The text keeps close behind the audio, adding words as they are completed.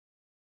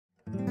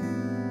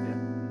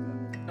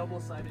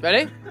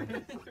Ready?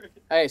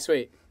 Hey,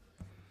 sweet.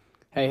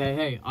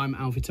 Hey, I'm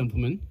Alfie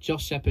Templeman.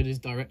 Jos Shepherd is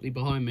directly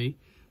behind me.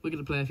 We're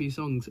going to play a few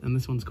songs, and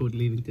this one's called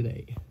Leaving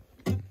Today.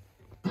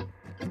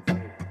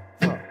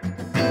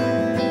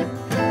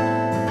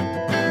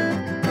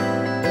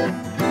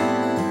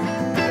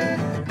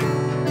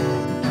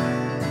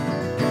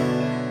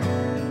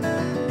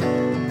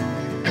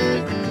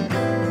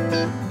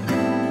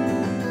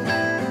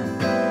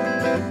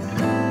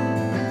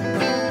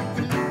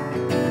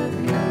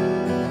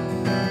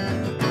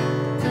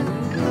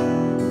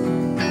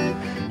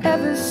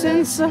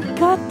 Since I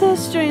got the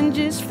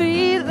strangest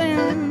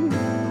feeling,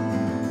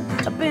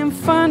 I've been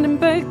finding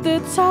back the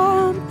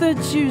time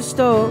that you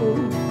stole.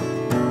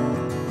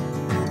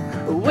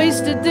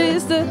 Wasted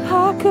days that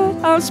I could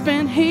have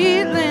spent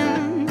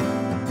healing,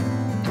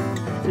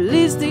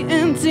 leaves the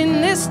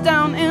emptiness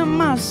down in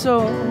my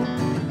soul.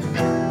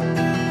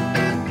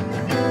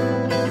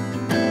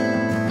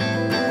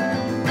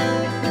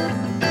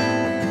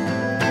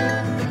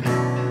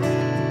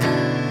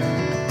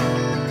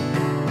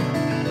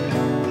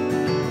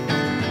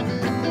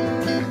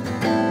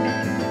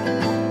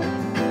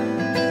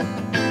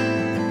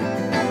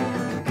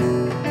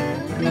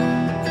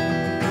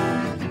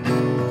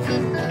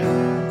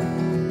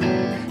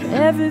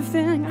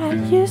 Everything I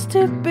used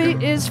to be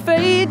is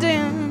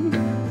fading,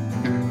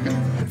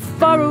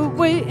 far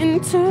away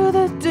into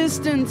the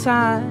distant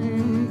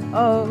time.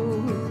 Oh,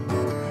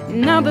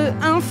 now that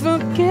I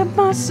forgive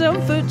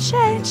myself for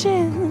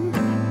changing,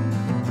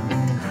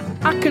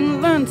 I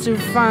can learn to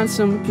find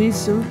some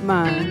peace of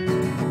mind.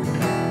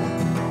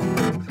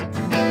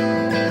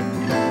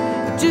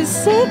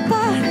 Just sit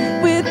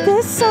back with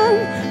the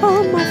sun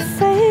on my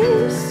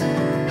face,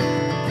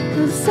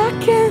 'cause I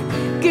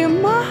can't give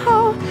my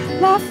whole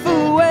life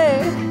away,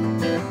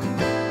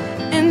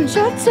 and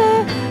you're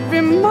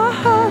tearing my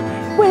heart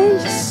when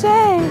you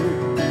say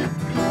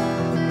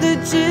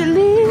that you're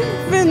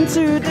leaving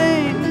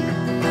today.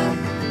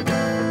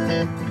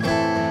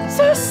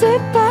 So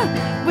sit back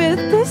with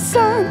the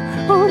sun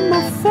on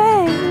my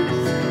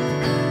face,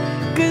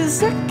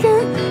 'cause I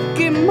can't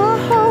give my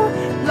whole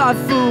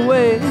life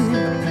away,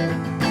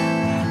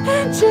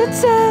 and you're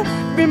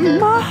tearing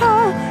my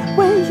heart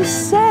when you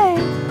say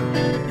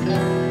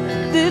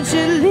that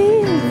you're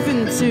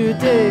leaving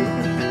today.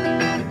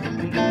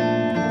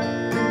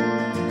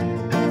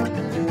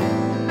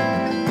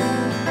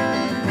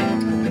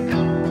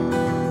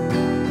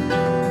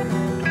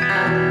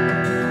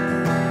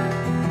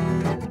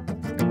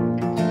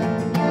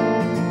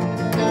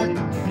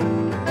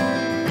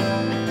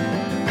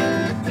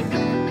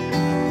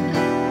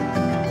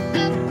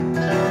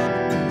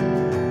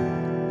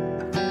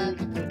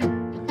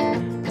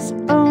 It's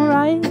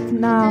alright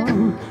now,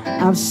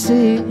 I've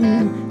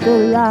seen the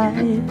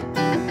light.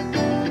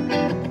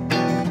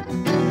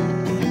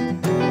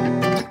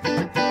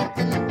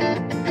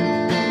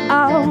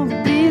 I'll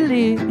be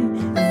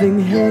leaving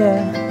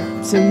here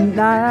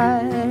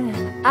tonight.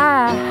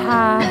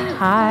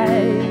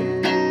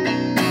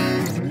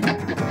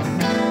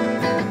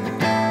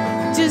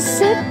 Just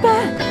sit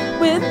back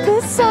with the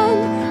sun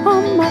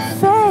on my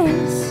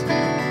face,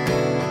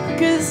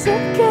 'cause I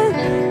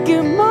can't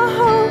give my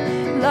whole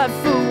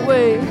life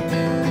away,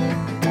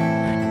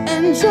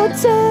 and you're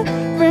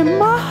tearing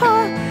my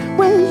heart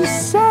when you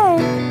say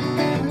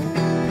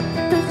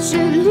that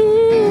you're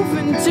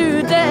leaving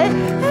today.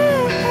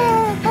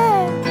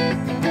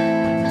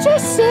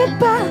 Just sit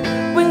back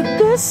with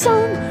the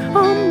sun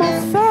on my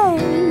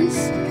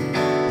face,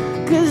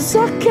 'cause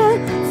I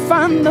can't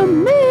find the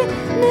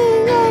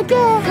meaning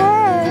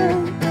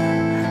again,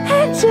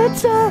 and you're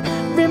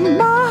tearing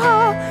my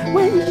heart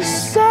when you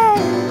say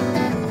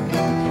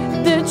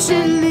that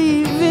you're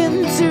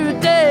leaving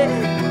today.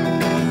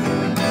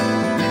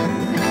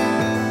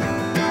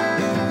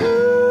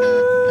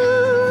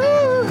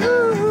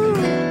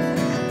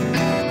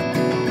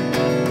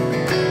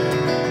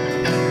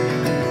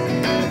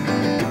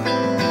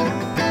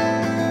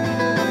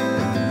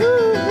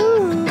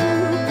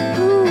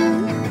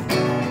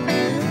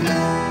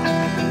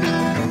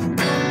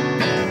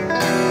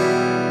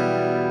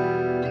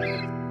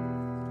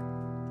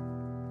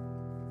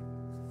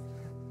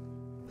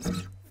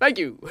 Thank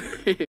you.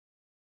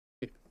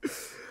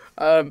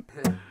 All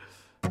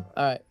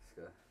right.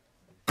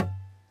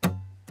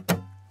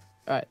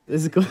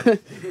 This is cool.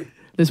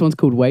 This one's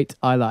called Wait,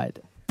 I Lied.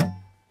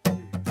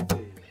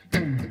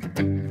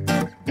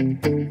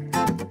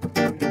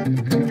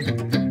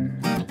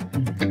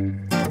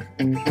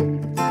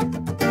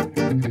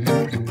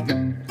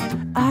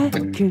 I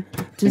can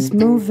just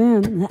move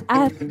in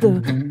at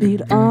the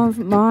beat of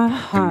my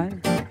heart.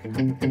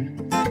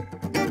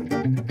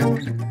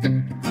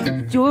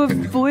 Your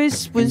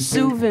voice was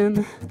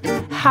soothing.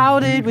 How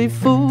did we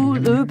fall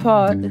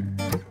apart?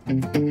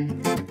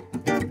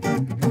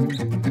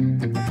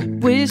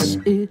 Wish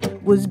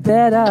it was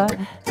better.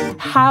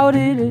 How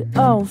did it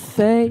all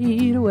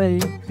fade away?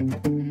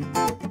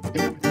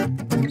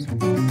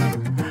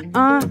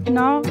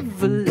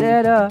 Another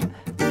letter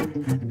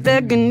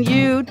begging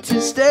you to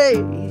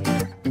stay.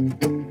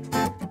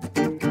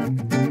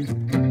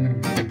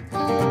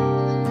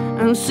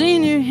 I'm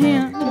seeing you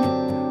here,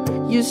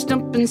 you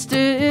stumping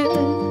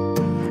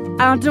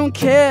still. I don't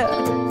care.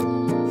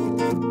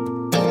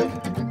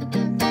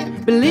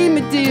 Believe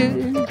me, dear,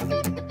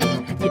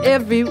 you're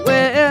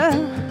everywhere.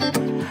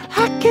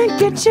 I can't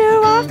get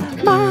you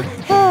off my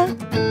head.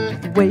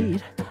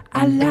 Wait,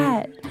 I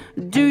lied.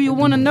 Do you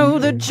wanna know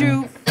the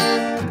truth?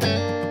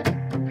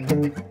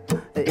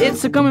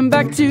 It's a coming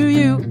back to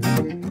you.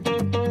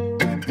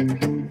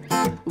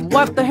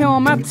 What the hell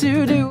am I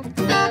to do?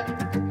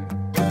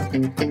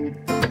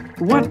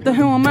 What the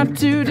hell am I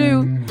to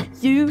do?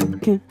 You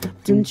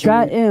can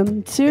try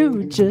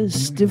to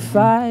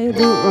justify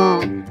the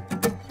wrong.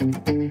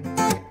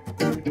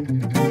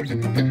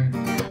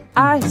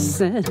 I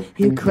said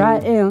you're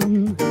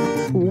crying.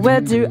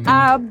 Where do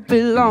I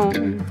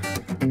belong?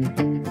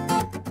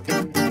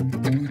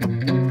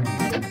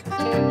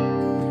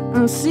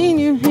 I've seen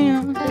you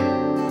here,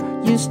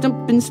 you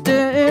stumping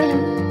still.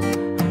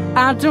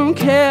 I don't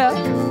care.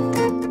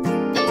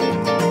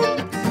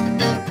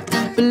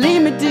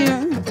 Believe me,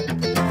 dear,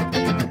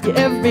 you're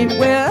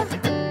everywhere.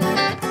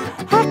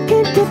 I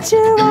can't get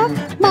you off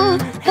my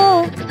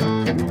head.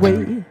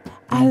 Wait,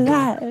 I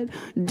lied.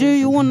 Do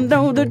you wanna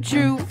know the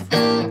truth?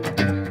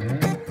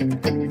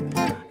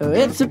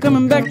 It's a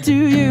coming back to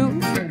you.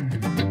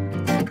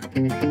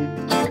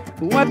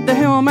 What the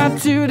hell am I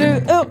to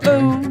do? Oh,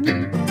 oh.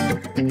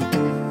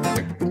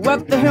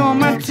 What the hell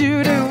am I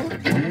to do?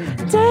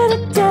 Da da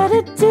da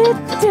da da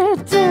da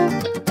da.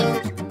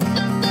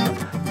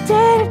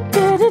 Da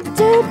da da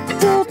da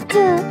da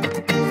da.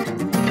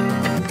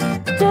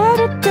 Da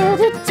da da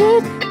da da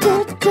da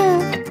da.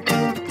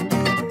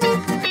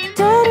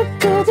 Da da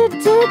da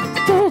da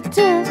da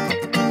da.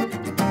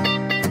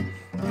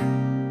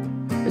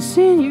 I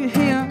seen you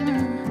here,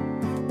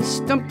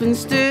 stumping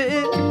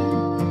still,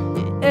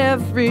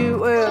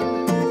 everywhere.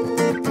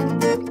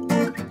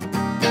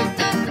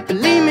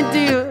 Believe me,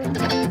 dear,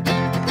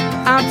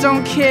 I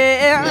don't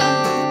care.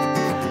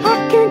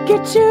 I can't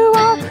get you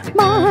off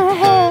my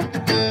head.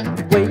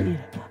 Wait,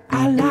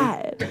 I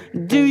lied.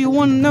 Do you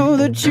wanna know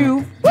the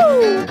truth?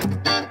 Woo!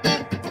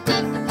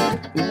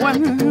 What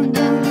am I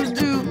gonna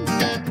do?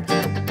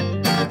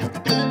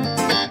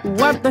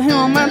 What the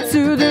hell am I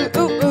to do?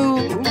 Ooh, ooh.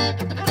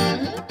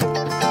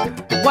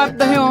 What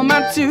the hell am I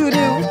to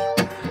do?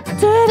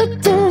 Da da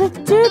da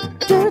da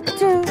da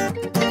da.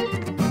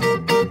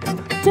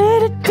 Da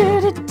da da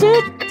da da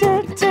da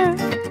da.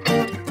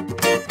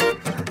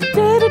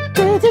 Da da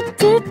da da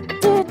da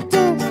da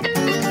da.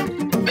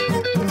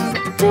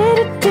 Da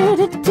da da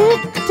da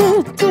da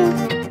da.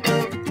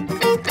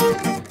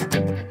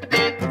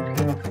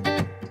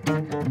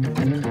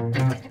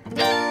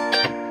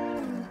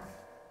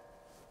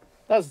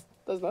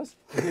 That's nice.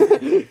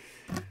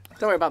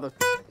 Don't worry about the.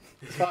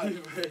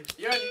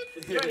 You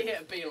only hit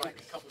a B like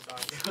a couple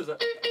times.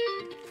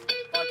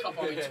 By a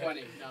couple, I mean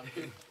 20. No.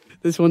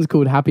 This one's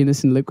called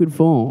Happiness in Liquid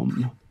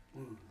Form.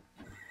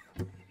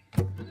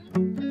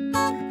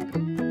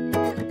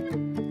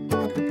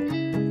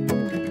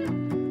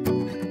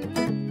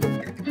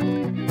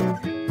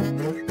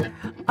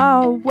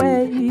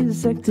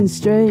 Always acting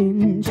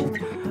strange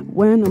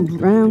when I'm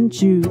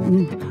around you,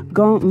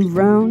 going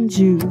around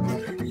you.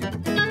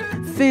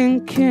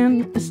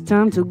 Thinking it's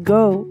time to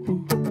go.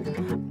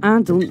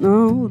 I don't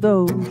know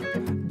though,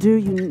 do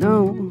you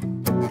know?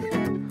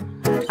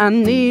 I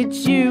need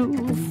you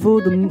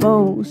for the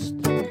most.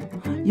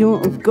 You're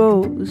a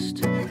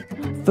ghost,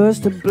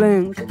 first to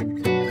blink.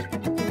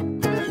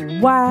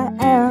 Why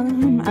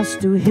am I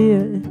still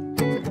here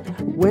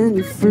when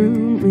you threw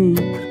me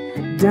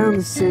down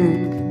the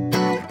sink?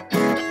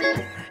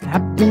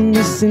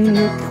 Happiness in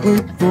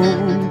liquid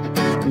form,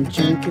 I'm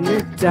drinking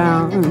it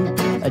down.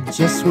 I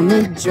just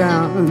wanna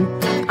drown.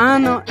 I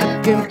know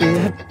I can be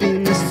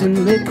happiness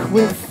in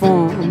liquid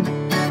form,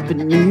 but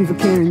neither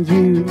can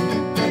you.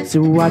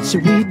 So what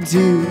should we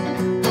do?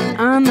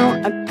 I know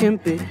I can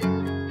be.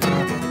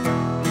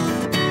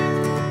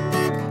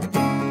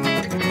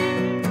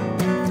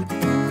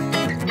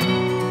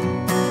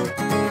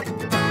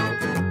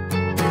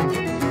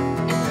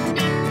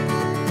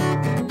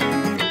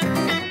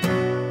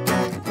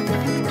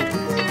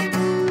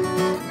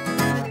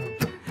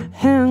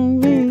 Hang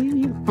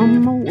me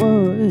on my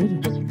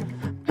word.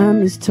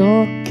 I'm just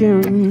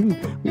talking,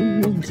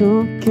 we're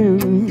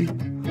talking.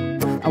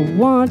 I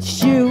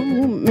want you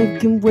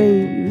making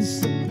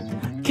waves.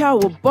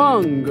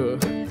 Cowabunga,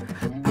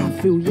 I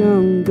feel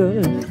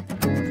younger.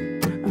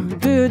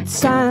 Good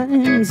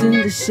times in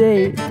the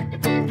shade.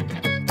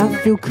 I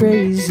feel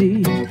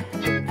crazy,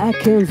 I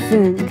can't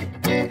think.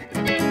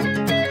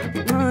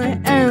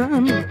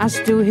 I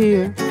still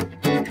here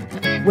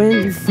when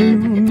you threw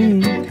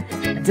me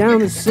down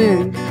the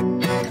sink.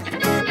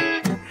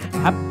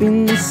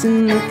 Happiness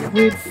in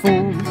liquid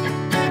form,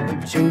 I'm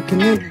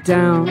drinking it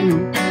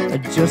down. I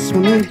just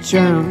wanna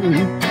drown.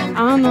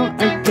 I know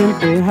I can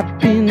be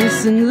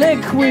happiness in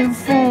liquid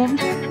form,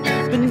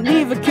 but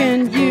neither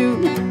can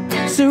you.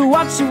 So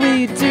what should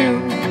we do?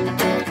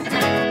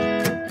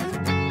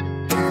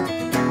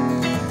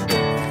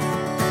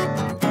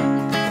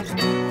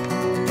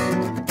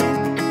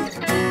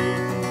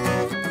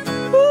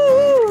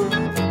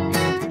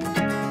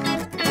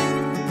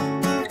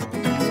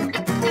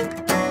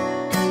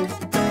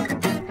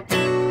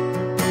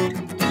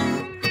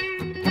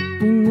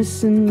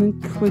 happiness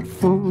in liquid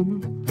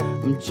form.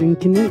 I'm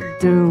drinking it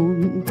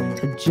down,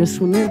 I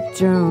just want it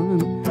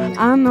down.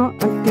 I know I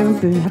can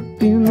be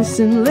happiness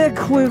in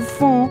liquid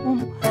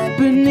form, but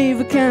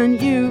neither can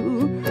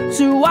you.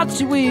 So what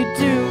should we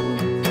do?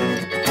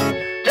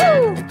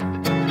 Woo!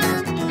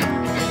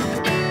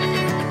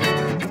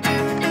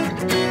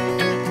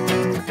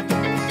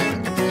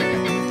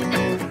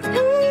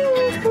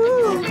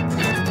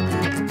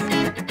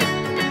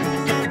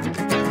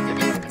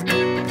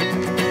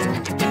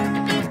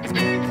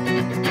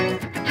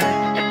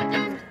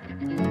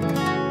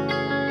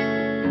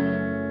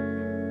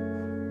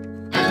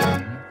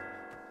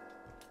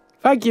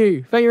 Thank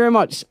you very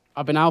much.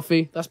 I've been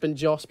Alfie, that's been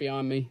Jos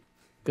behind me.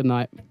 Good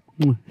night.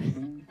 You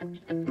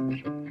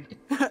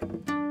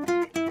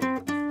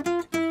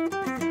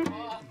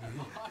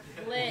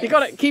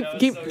got it.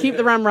 Keep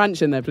the Ram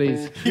Ranch in there,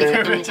 please. My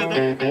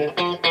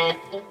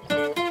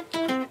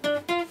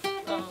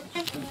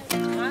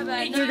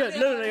bad. You're good.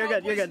 No, you're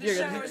good. You're good. I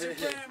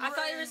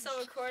thought you were still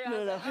recording.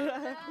 No.